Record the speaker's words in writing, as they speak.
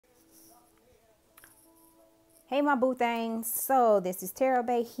Hey my boo things, so this is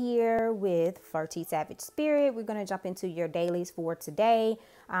TarotBae here with FlirtySavageSpirit. We're going to jump into your dailies for today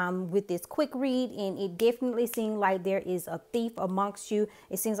with this quick read, and it definitely seems like there is a thief amongst you.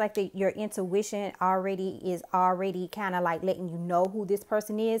 It seems like your intuition is already kind of like letting you know who this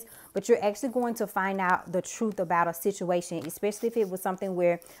person is, but you're actually going to find out the truth about a situation, especially if it was something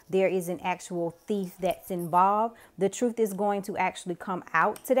where there is an actual thief that's involved. The truth is going to actually come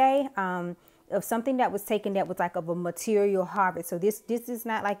out today. Of something that was taken that was like of a material harvest. So this is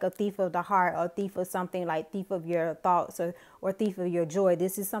not like a thief of the heart or thief of something like thief of your thoughts or thief of your joy.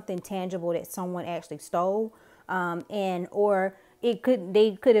 This is something tangible that someone actually stole, or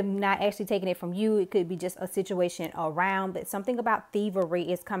they could have not actually taken it from you. It could be just a situation around, but something about thievery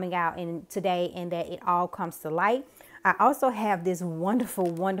is coming out in today, and that it all comes to light. I also have this wonderful,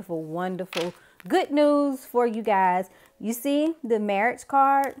 wonderful, wonderful good news for you guys. You see the marriage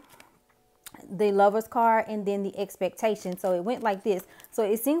card, the lover's card, and then the expectation. So it went like this. So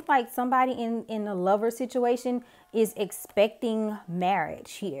it seems like somebody in a lover situation is expecting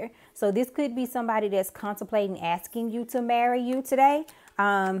marriage here. So this could be somebody that's contemplating asking you to marry you today.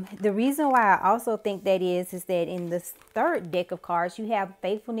 The reason why I also think that is that in this third deck of cards, you have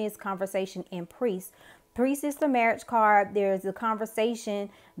faithfulness, conversation, and priest. Priest is the marriage card. There's a conversation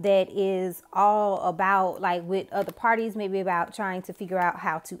that is all about, like, with other parties, maybe about trying to figure out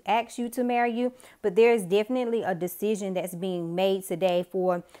how to ask you to marry you. But there's definitely a decision that's being made today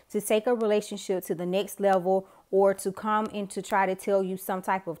to take a relationship to the next level, or to come and to try to tell you some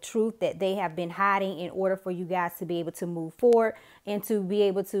type of truth that they have been hiding in order for you guys to be able to move forward and to be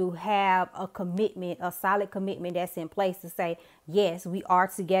able to have a commitment, a solid commitment that's in place to say, yes, we are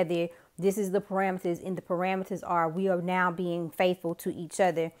together. This is the parameters, and the parameters are we are now being faithful to each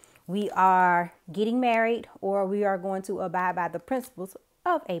other. We are getting married, or we are going to abide by the principles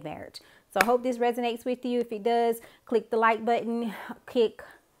of a marriage. So I hope this resonates with you. If it does, click the like button, click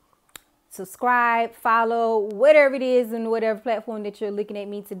subscribe, follow, whatever it is, and whatever platform that you're looking at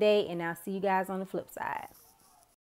me today. And I'll see you guys on the flip side.